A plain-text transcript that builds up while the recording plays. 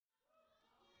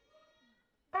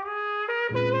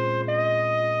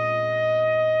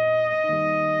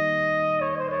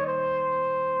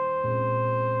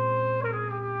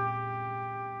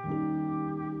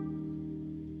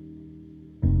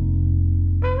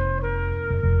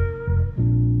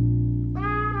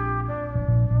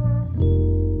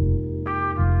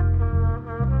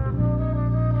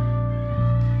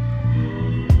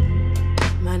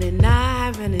Money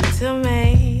not happening to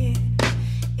me,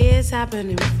 it's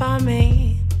happening for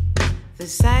me. The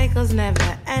cycle's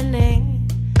never ending,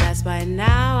 that's why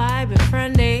now I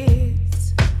befriend it.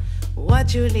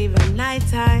 What you leave at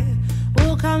nighttime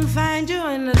will come find you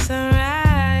in the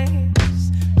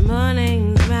sunrise.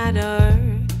 Mornings matter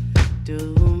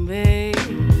to me,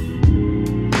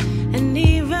 and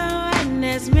even when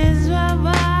it's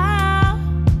miserable,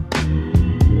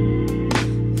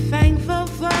 thankful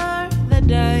for the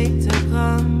day to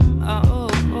come. Oh,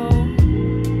 oh.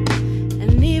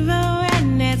 And even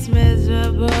when it's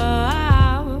miserable,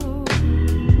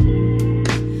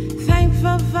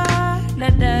 thankful for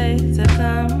the day to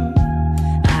come.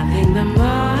 I think the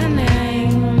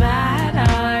morning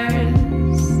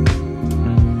matters.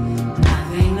 I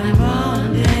think the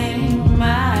morning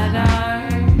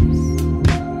matters.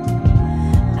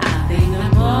 I think the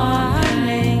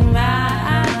morning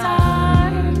matters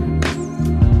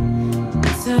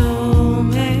to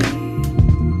me,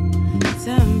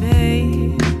 to me.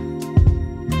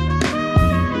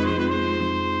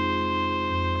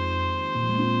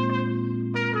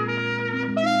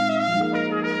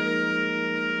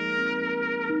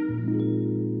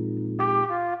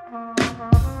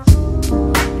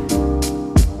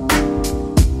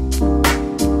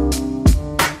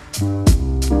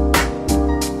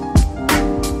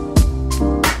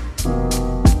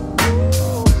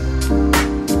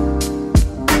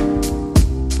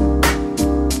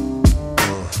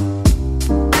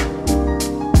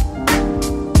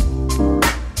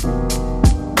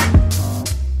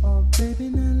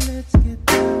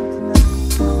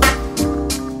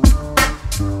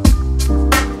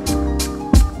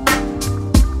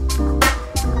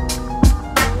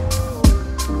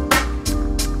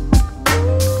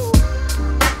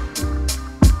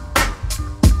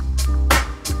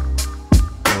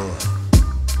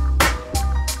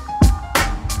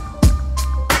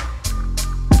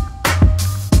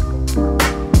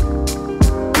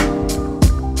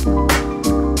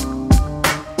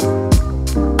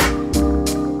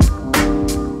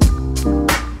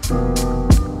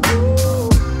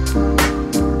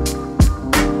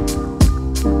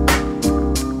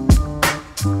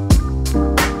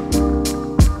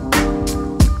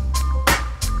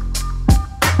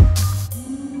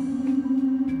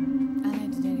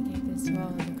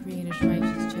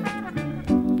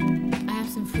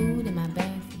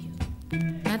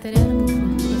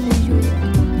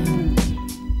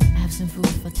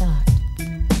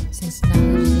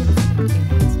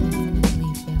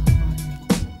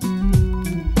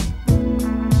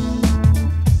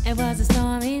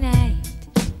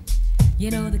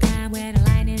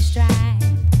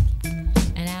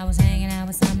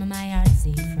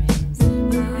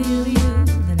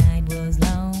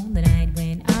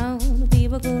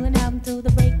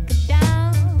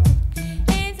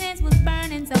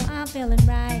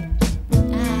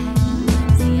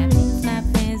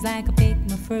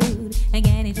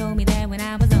 Again, he told me that when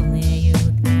I was only a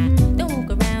youth, I don't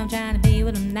walk around trying to be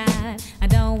what I'm not. I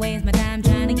don't waste my time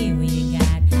trying to get what you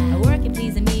got. I work at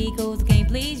pleasing me, cause I can't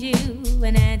please you,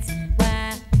 and that's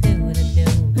why I do what I do.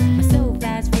 My soul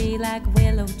flies free like a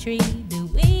willow tree.